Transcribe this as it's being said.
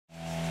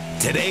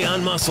Today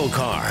on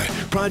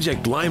MuscleCar,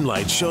 Project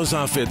Limelight shows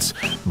off its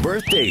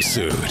birthday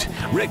suit.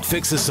 Rick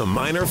fixes some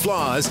minor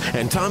flaws,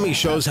 and Tommy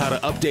shows how to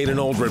update an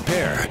old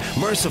repair.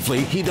 Mercifully,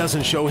 he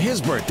doesn't show his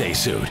birthday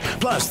suit.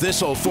 Plus,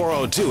 this old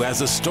 402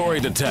 has a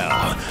story to tell.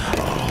 A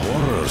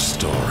horror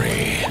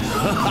story.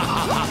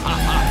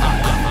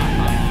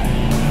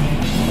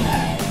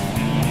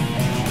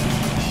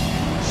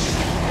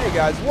 Hey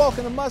guys,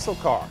 welcome to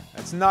MuscleCar.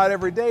 It's not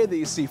every day that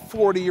you see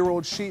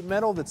 40-year-old sheet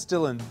metal that's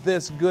still in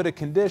this good a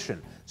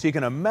condition. So you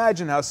can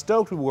imagine how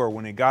stoked we were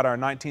when we got our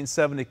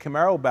 1970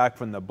 Camaro back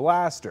from the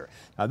blaster.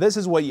 Now this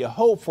is what you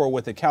hope for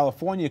with a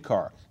California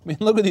car. I mean,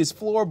 look at these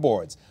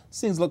floorboards.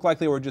 These things look like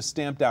they were just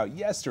stamped out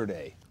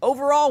yesterday.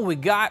 Overall, we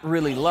got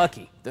really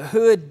lucky. The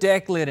hood,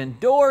 deck lid, and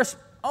doors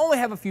only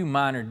have a few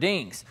minor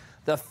dings.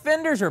 The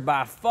fenders are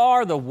by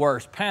far the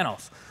worst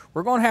panels.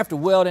 We're going to have to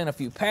weld in a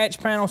few patch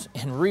panels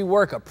and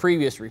rework a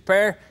previous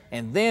repair,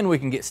 and then we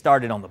can get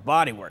started on the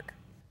bodywork.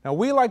 Now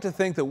we like to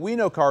think that we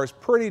know cars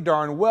pretty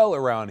darn well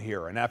around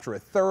here, and after a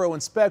thorough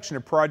inspection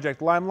of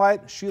Project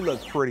Limelight, she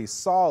looked pretty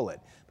solid.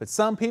 But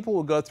some people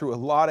will go through a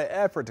lot of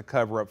effort to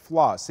cover up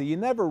flaws, so you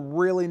never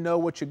really know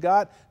what you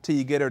got till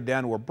you get her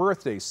down to her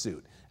birthday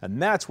suit.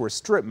 And that's where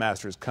Strip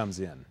Masters comes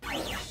in.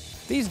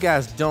 These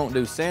guys don't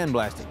do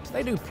sandblasting,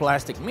 they do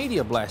plastic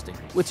media blasting,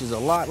 which is a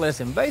lot less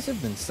invasive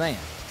than sand.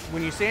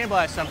 When you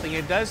sandblast something,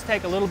 it does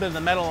take a little bit of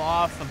the metal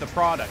off of the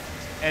product.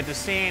 And the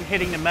sand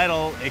hitting the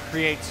metal, it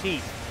creates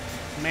heat,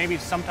 maybe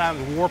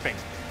sometimes warping.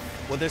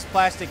 With this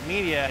plastic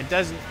media, it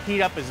doesn't heat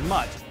up as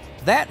much.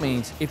 That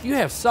means if you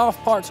have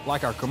soft parts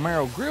like our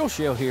Camaro grill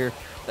shell here,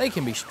 they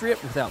can be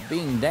stripped without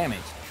being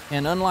damaged.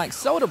 And unlike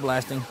soda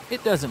blasting,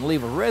 it doesn't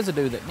leave a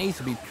residue that needs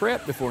to be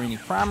prepped before any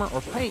primer or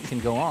paint can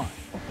go on.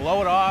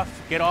 Blow it off,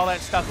 get all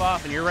that stuff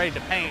off, and you're ready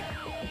to paint.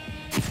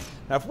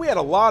 Now if we had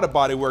a lot of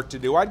body work to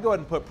do, I'd go ahead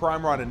and put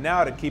primer on it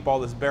now to keep all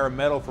this bare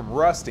metal from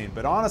rusting,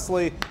 but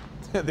honestly,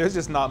 there's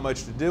just not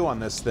much to do on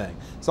this thing.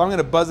 So I'm going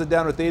to buzz it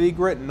down with 80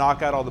 grit and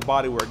knock out all the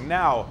body work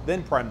now,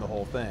 then prime the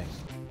whole thing.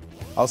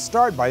 I'll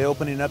start by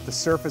opening up the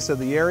surface of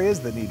the areas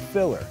that need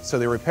filler, so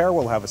the repair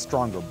will have a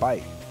stronger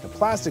bite. The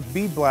plastic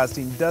bead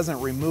blasting doesn't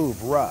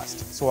remove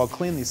rust, so I'll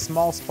clean these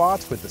small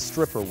spots with the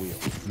stripper wheel.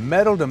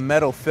 Metal to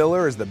metal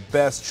filler is the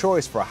best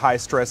choice for high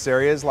stress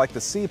areas like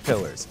the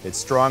C-pillars. It's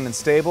strong and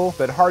stable,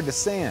 but hard to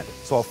sand,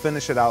 so I'll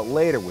finish it out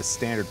later with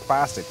standard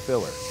plastic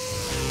filler.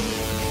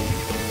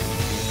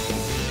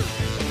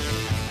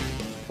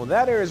 Well,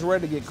 that area is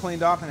ready to get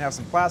cleaned off and have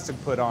some plastic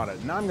put on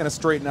it. Now I'm going to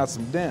straighten out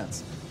some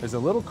dents. There's a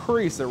little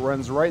crease that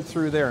runs right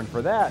through there, and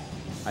for that,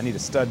 I need a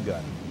stud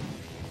gun.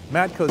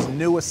 Matco's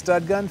newest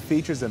stud gun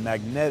features a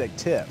magnetic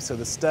tip, so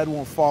the stud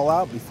won't fall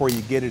out before you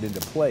get it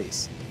into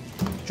place.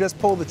 Just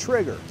pull the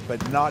trigger,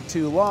 but not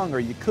too long or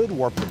you could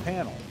warp the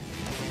panel.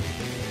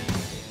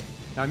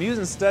 Now I'm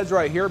using studs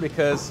right here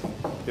because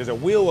there's a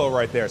wheel well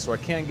right there, so I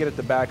can't get at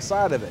the back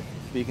side of it.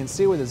 But you can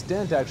see where this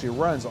dent actually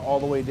runs all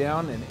the way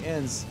down and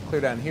ends clear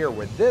down here,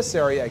 where this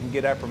area I can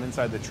get at from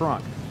inside the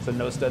trunk, so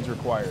no studs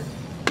required.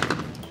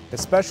 A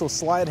special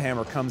slide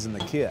hammer comes in the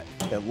kit.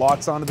 It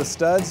locks onto the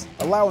studs,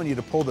 allowing you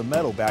to pull the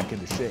metal back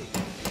into shape.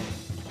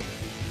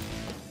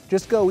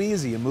 Just go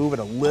easy and move it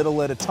a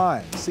little at a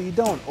time so you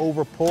don't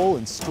over pull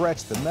and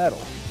stretch the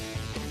metal.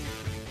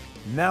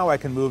 Now I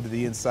can move to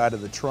the inside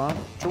of the trunk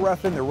to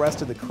rough in the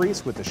rest of the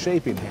crease with the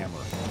shaping hammer.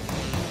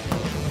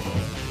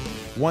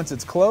 Once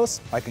it's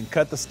close, I can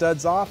cut the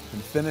studs off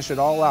and finish it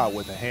all out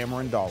with a hammer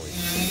and dolly.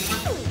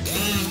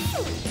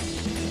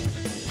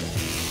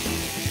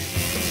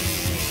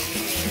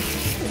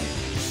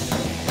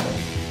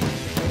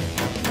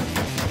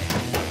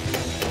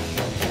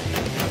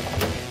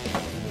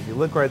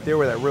 Look right there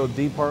where that real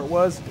deep part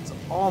was, it's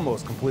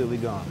almost completely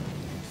gone.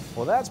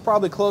 Well, that's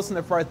probably close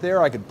enough right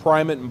there. I could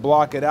prime it and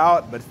block it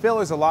out, but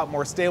filler's a lot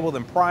more stable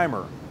than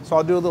primer. So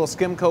I'll do a little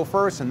skim coat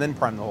first and then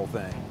prime the whole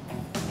thing.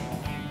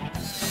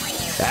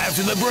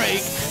 After the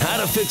break, how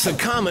to fix a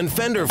common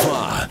fender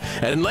flaw.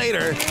 And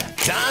later,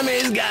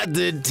 Tommy's got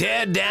the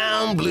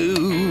teardown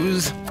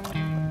blues.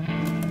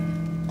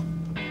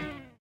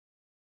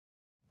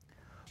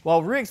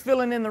 While Rick's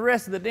filling in the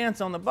rest of the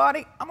dents on the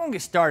body, I'm going to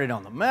get started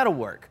on the metal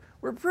work.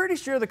 We're pretty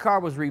sure the car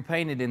was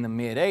repainted in the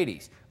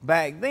mid-80s.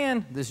 Back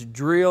then, this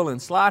drill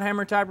and slide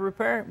hammer type of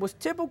repair was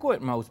typical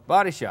at most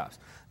body shops.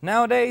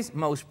 Nowadays,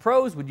 most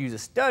pros would use a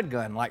stud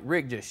gun like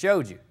Rick just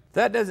showed you.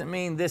 That doesn't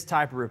mean this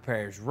type of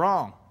repair is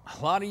wrong.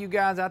 A lot of you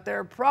guys out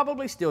there are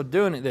probably still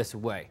doing it this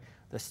way.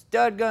 The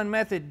stud gun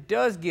method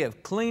does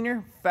give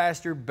cleaner,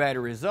 faster, better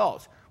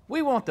results.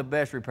 We want the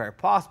best repair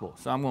possible,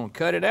 so I'm going to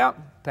cut it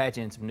out, patch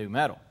in some new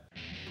metal.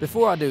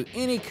 Before I do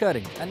any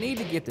cutting, I need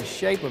to get the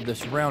shape of the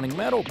surrounding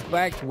metal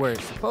back to where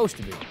it's supposed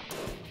to be.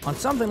 On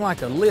something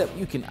like a lip,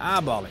 you can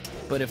eyeball it,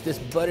 but if this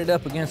butted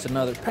up against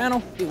another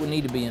panel, it would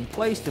need to be in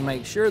place to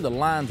make sure the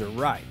lines are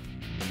right.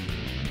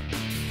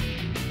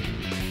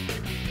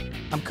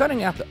 I'm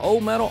cutting out the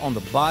old metal on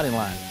the body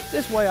line.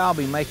 This way I'll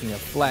be making a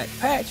flat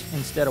patch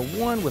instead of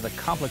one with a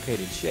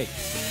complicated shape.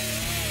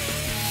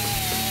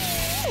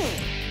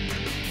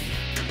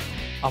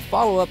 I'll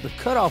follow up the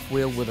cutoff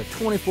wheel with a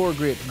 24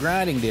 grit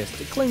grinding disc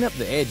to clean up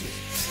the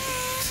edges.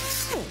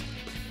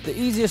 The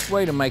easiest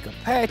way to make a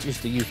patch is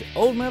to use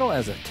old metal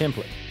as a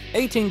template.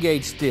 18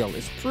 gauge steel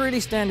is pretty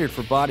standard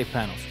for body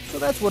panels, so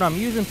that's what I'm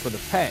using for the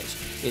patch.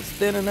 It's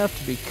thin enough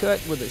to be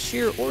cut with a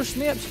shear or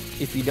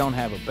snips if you don't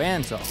have a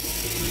bandsaw.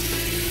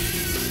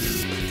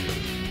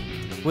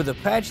 With a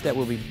patch that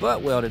will be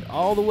butt welded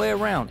all the way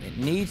around, it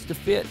needs to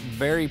fit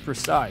very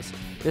precise.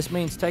 This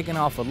means taking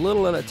off a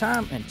little at a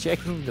time and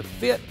checking the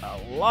fit a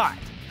lot.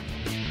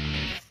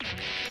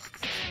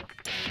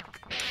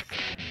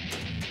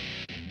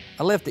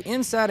 I left the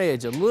inside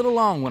edge a little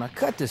long when I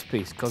cut this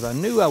piece because I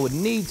knew I would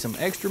need some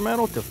extra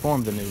metal to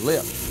form the new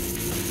lip.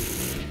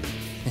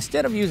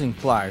 Instead of using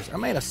pliers, I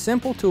made a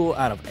simple tool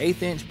out of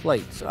 1/8 inch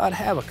plate so I'd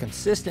have a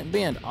consistent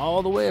bend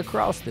all the way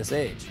across this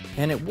edge.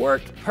 And it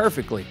worked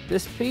perfectly.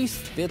 This piece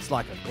fits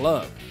like a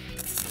glove.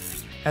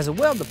 As I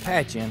weld the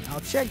patch in,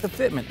 I'll check the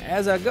fitment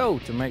as I go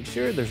to make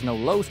sure there's no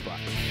low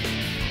spots.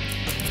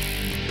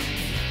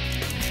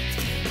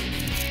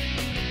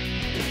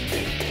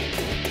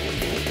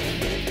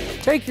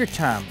 Take your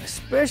time,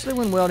 especially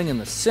when welding in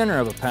the center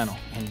of a panel,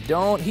 and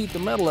don't heat the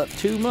metal up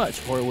too much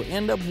or it will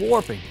end up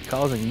warping,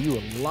 causing you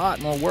a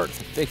lot more work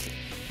to fix it.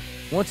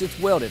 Once it's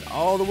welded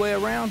all the way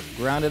around,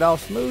 grind it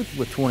off smooth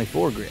with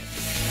 24 grit.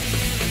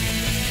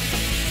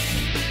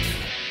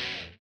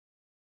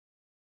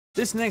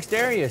 This next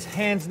area is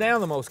hands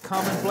down the most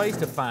common place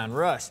to find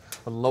rust,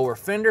 a lower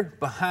fender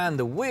behind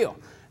the wheel.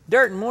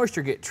 Dirt and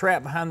moisture get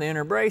trapped behind the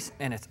inner brace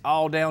and it's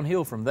all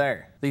downhill from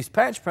there. These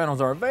patch panels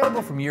are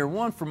available from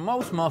YearOne for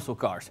most muscle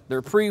cars.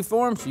 They're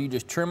pre-formed, so you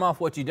just trim off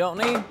what you don't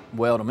need,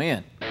 weld them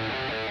in.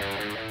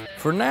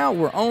 For now,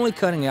 we're only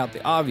cutting out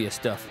the obvious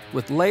stuff.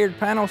 With layered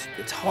panels,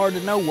 it's hard to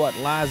know what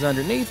lies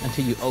underneath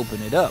until you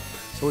open it up,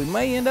 so we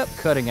may end up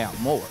cutting out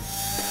more.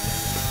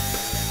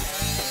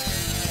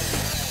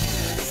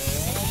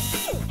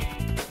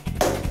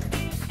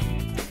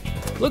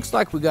 Looks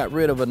like we got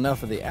rid of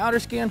enough of the outer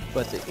skin,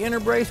 but the inner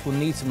brace will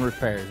need some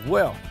repair as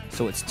well.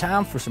 So it's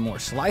time for some more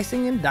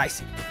slicing and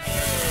dicing.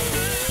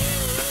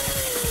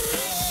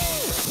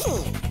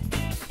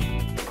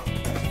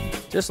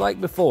 Just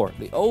like before,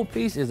 the old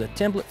piece is a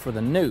template for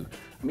the new.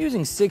 I'm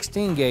using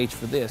 16 gauge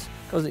for this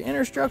because the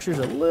inner structure is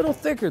a little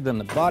thicker than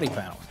the body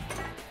panels.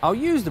 I'll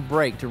use the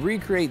brake to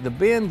recreate the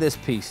bend this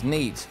piece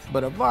needs,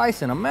 but a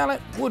vise and a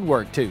mallet would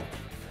work too.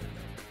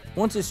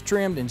 Once it's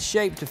trimmed and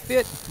shaped to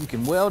fit, you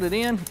can weld it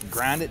in and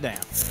grind it down.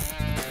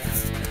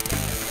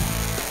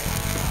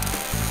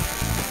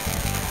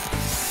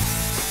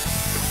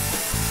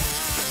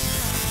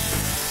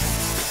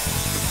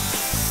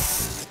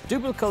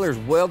 Dupli-Color's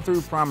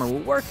Weld-Through primer will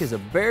work as a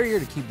barrier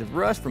to keep the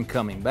rust from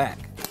coming back.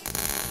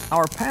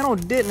 Our panel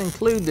didn't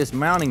include this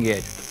mounting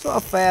edge, so I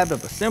fabbed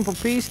up a simple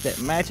piece that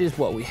matches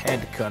what we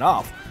had to cut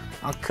off.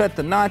 I'll cut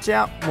the notch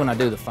out when I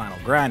do the final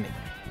grinding.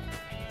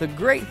 The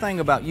great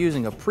thing about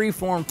using a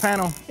pre-formed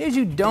panel is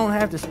you don't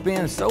have to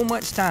spend so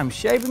much time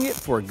shaping it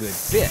for a good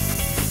fit.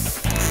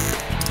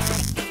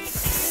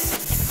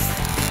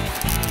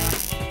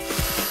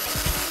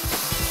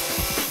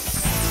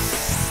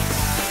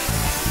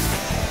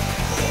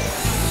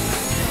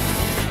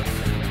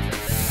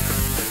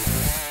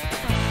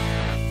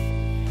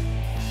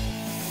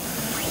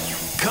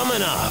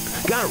 Coming up,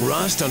 got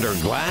rust under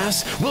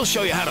glass? We'll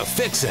show you how to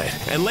fix it.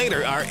 And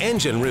later, our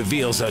engine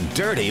reveals a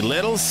dirty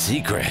little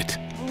secret.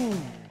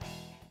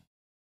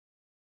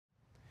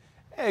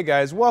 Hey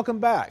guys, welcome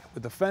back.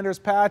 With the fenders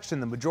patched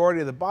and the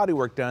majority of the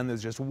bodywork done,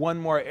 there's just one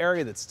more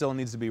area that still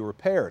needs to be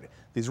repaired.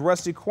 These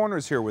rusty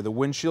corners here where the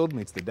windshield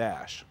meets the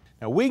dash.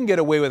 Now we can get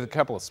away with a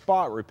couple of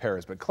spot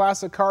repairs, but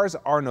classic cars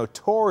are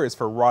notorious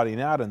for rotting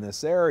out in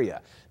this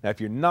area. Now if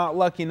you're not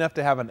lucky enough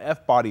to have an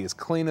F-body as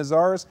clean as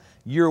ours,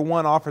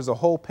 YearOne offers a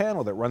whole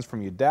panel that runs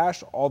from your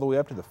dash all the way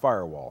up to the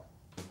firewall.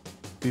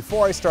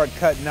 Before I start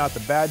cutting out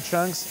the bad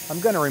chunks, I'm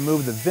going to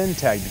remove the VIN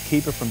tag to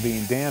keep it from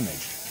being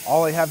damaged.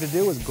 All I have to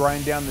do is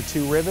grind down the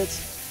 2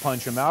 rivets,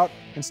 punch them out,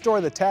 and store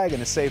the tag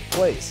in a safe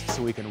place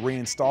so we can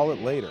reinstall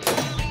it later.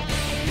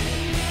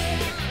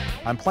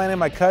 I'm planning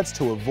my cuts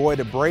to avoid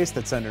a brace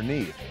that's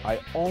underneath. I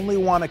only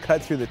want to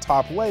cut through the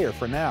top layer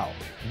for now.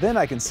 Then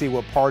I can see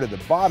what part of the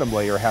bottom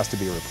layer has to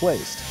be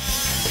replaced.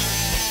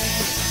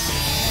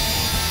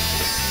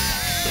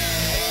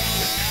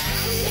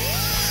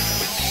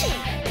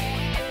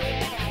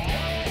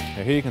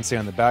 Now here you can see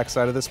on the back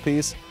side of this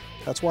piece,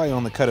 that's why I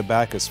only cut it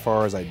back as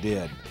far as I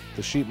did.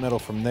 The sheet metal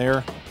from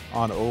there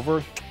on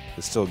over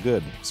is still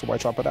good, so why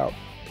chop it out?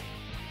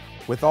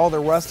 With all the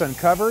rust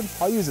uncovered,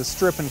 I'll use a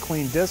strip and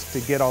clean disc to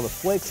get all the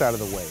flakes out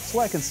of the way so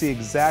I can see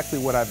exactly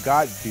what I've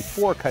got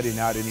before cutting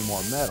out any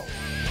more metal.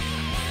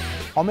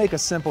 I'll make a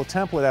simple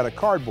template out of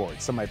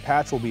cardboard so my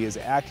patch will be as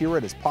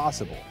accurate as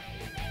possible.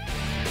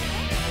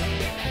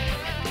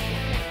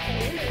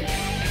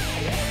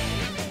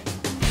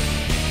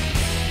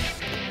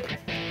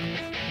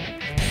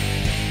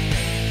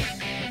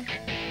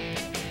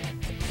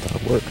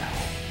 Work.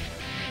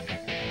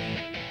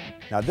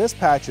 Now this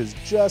patch is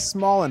just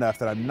small enough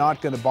that I'm not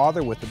going to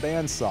bother with the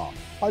bandsaw.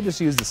 I'll just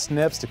use the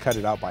snips to cut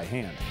it out by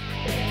hand.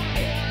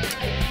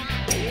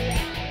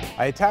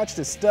 I attached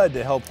a stud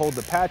to help hold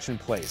the patch in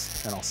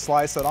place, and I'll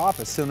slice it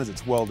off as soon as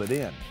it's welded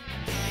in.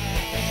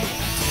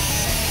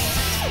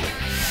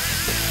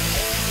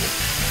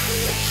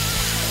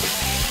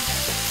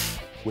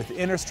 With the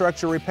inner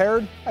structure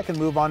repaired, I can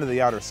move on to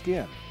the outer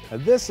skin. Now,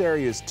 this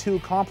area is too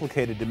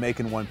complicated to make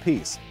in one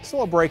piece, so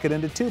I'll break it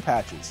into 2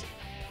 patches.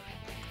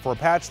 For a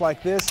patch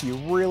like this, you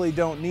really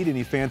don't need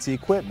any fancy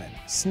equipment.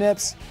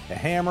 Snips, a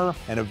hammer,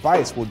 and a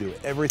vise will do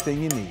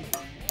everything you need.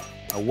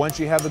 Now, once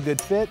you have a good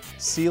fit,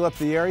 seal up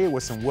the area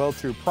with some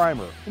Weld-Through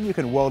primer, and you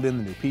can weld in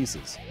the new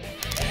pieces.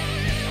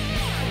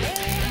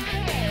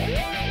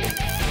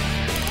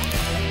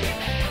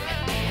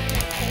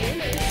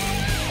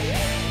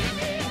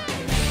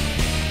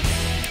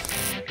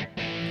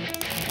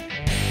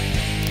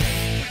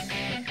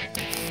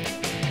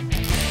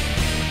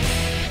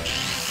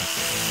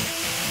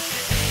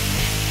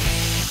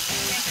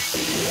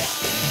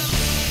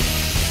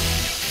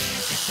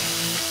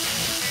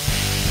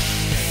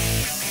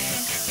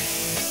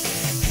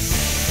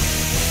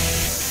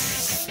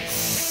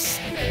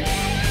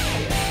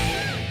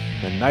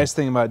 The nice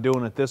thing about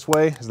doing it this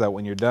way is that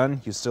when you're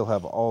done, you still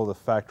have all the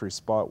factory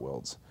spot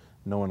welds.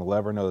 No one will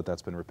ever know that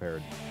that's been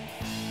repaired.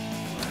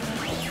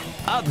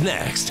 Up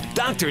next,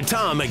 Dr.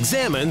 Tom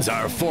examines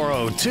our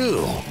 402.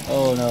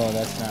 Oh no,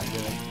 that's not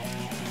good.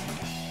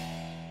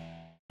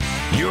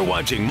 You're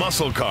watching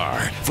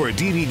MuscleCar. For a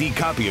DVD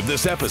copy of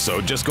this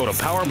episode, just go to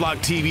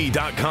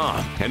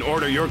PowerBlockTV.com and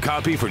order your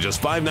copy for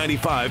just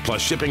 $5.95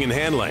 plus shipping and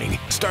handling.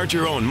 Start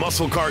your own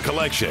MuscleCar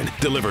collection,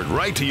 delivered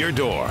right to your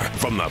door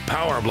from the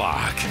Power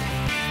Block.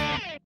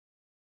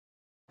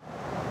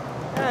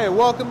 Hey,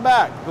 welcome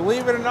back.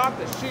 Believe it or not,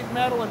 the sheet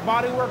metal and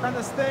bodywork on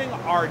this thing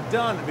are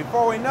done. And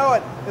before we know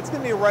it, it's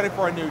going to be ready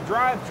for a new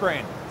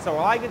drivetrain. So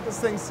while I get this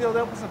thing sealed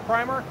up with some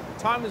primer,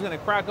 Tom is going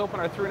to crack open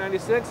our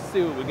 396 and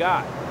see what we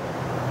got.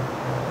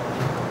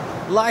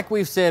 Like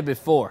we've said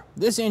before,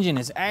 this engine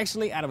is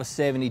actually out of a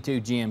 72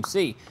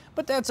 GMC,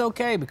 but that's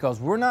okay because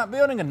we're not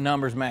building a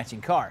numbers matching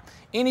car.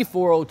 Any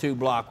 402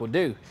 block will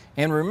do.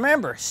 And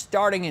remember,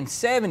 starting in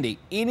 70,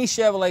 any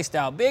Chevrolet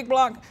style big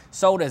block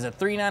sold as a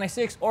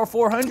 396 or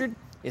 400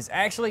 is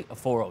actually a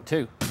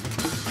 402.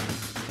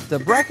 The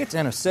brackets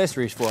and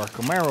accessories for our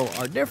Camaro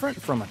are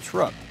different from a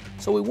truck,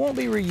 so we won't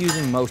be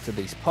reusing most of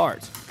these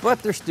parts,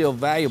 but they're still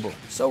valuable,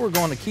 so we're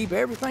going to keep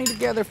everything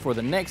together for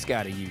the next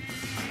guy to use.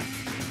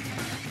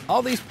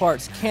 All these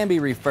parts can be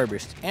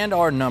refurbished and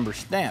are number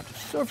stamped,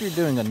 so if you're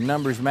doing a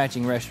numbers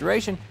matching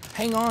restoration,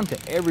 hang on to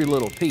every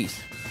little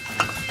piece.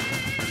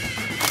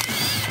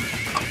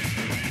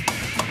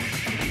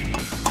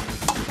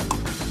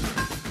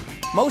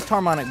 Most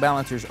harmonic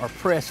balancers are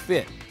press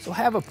fit, so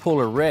have a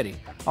puller ready.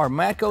 Our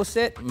Matco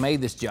set made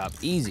this job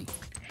easy.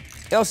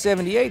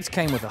 L78s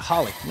came with a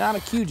Holly, not a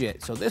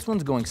Q-Jet, so this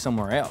one's going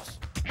somewhere else.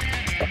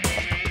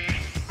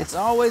 It's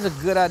always a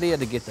good idea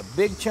to get the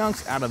big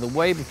chunks out of the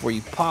way before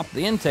you pop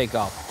the intake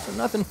off, so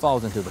nothing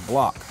falls into the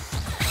block.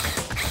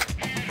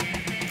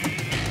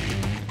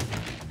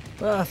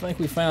 Well, I think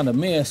we found a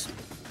miss.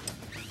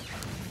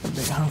 A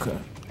big hunk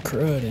of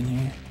crud in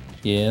here.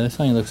 Yeah, this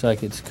thing looks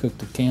like it's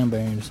cooked a cam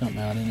bearing or something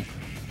out in it.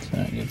 It's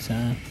not a good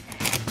sign.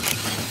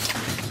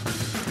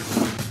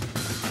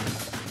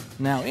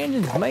 Now,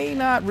 engines may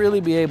not really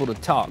be able to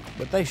talk,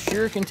 but they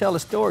sure can tell a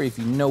story if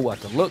you know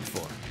what to look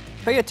for.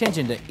 Pay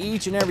attention to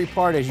each and every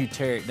part as you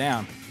tear it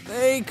down.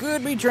 They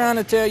could be trying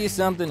to tell you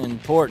something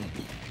important.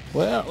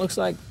 Well, it looks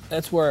like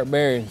that's where our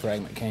bearing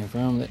fragment came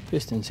from. That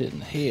piston's hitting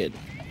the head.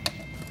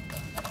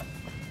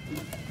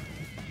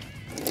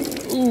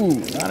 Ooh,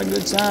 not a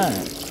good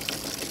sign.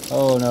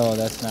 Oh no,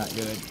 that's not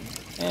good.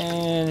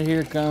 And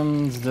here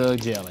comes the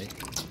jelly.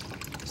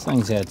 This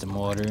thing's had some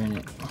water in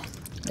it.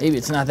 Maybe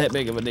it's not that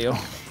big of a deal.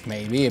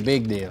 Maybe a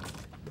big deal.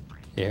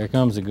 Yeah, here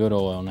comes the good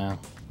oil now.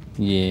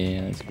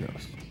 Yeah, that's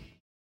gross.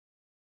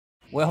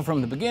 Well,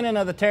 from the beginning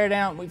of the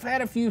teardown, we've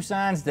had a few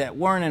signs that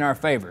weren't in our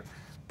favor.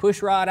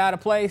 Push rod out of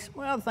place,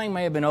 well, the thing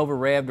may have been over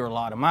revved or a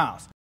lot of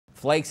miles.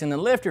 Flakes in the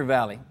lifter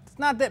valley, it's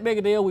not that big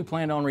a deal, we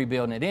planned on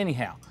rebuilding it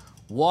anyhow.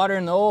 Water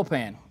in the oil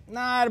pan,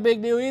 not a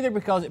big deal either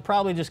because it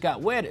probably just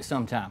got wet at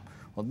some time.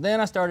 Well, then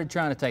I started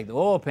trying to take the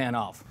oil pan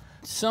off.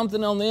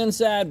 Something on the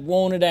inside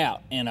wanted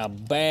out in a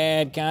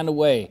bad kind of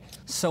way.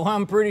 So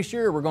I'm pretty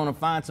sure we're gonna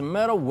find some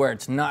metal where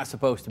it's not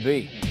supposed to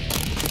be.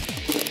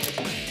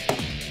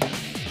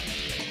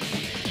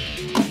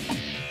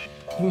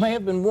 You may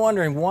have been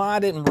wondering why I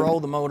didn't roll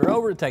the motor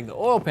over to take the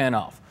oil pan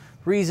off.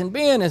 Reason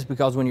being is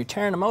because when you're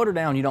tearing the motor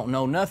down you don't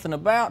know nothing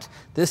about,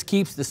 this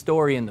keeps the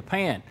story in the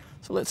pan.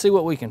 So let's see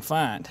what we can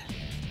find.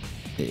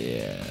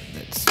 Yeah,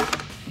 that's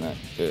not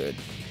good.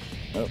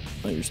 Oh,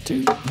 there's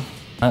two.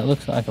 That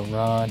looks like a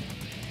rod.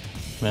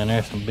 Man,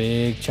 there's some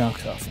big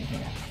chunks off in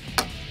here.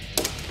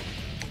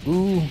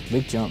 Ooh,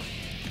 big chunk.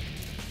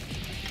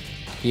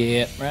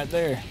 Yeah, right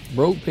there.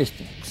 Broke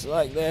piston. Looks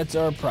like that's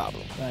our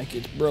problem. Like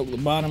it's broke the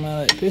bottom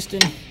of that piston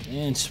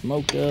and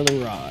smoked the other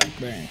rod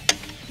bearing.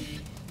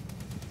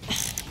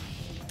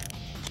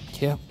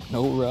 Yep,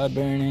 no rod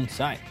bearing in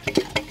sight.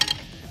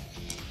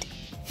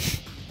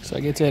 Looks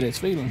like it's had its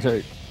feelings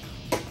hurt.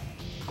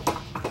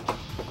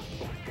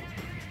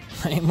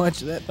 Ain't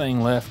much of that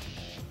thing left.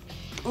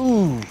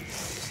 Ooh,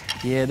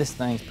 yeah, this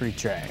thing's pretty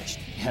trashed.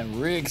 Yeah,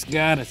 Rick's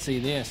gotta see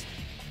this.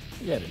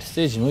 We got a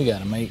decision we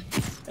gotta make.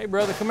 Hey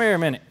brother, come here a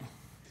minute.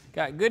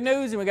 Got good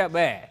news and we got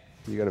bad.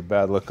 You got a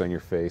bad look on your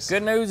face.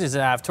 Good news is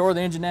that I've tore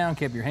the engine down and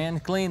kept your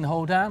hands clean the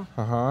whole time.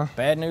 Uh-huh.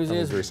 Bad news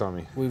is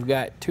we've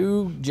got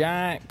 2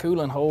 giant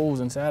coolant holes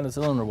inside the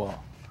cylinder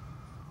wall.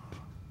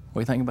 What do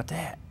you think about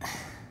that?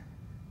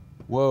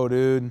 Whoa,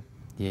 dude.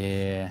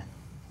 Yeah.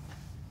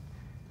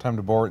 Time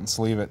to bore it and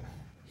sleeve it.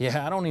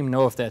 Yeah, I don't even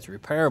know if that's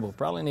repairable.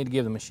 Probably need to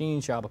give the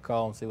machine shop a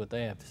call and see what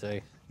they have to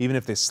say. Even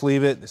if they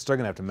sleeve it, they're still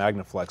gonna have to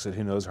Magnaflex it.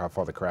 Who knows how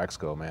far the cracks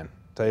go, man.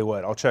 Tell you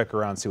what, I'll check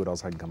around and see what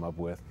else I can come up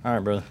with. All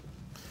right, brother.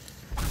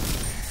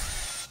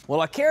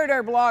 Well, I carried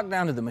our block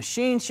down to the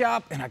machine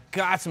shop and I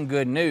got some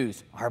good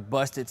news. Our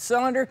busted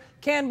cylinder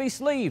can be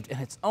sleeved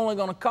and it's only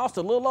gonna cost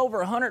a little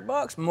over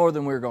 $100 more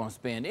than we're gonna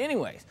spend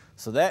anyways.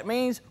 So that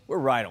means we're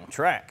right on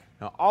track.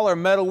 Now, all our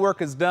metal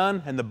work is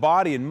done and the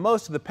body and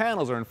most of the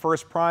panels are in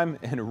first prime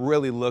and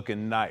really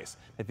looking nice.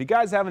 If you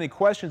guys have any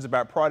questions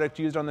about product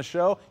used on the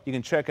show, you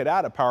can check it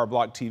out at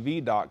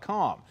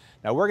powerblock.tv.com.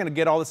 Now we're going to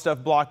get all this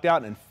stuff blocked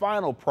out in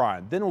final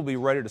prime. Then we'll be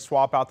ready to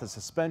swap out the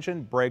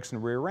suspension, brakes,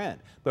 and rear end.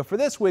 But for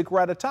this week,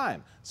 we're out of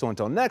time. So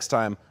until next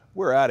time,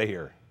 we're out of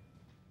here.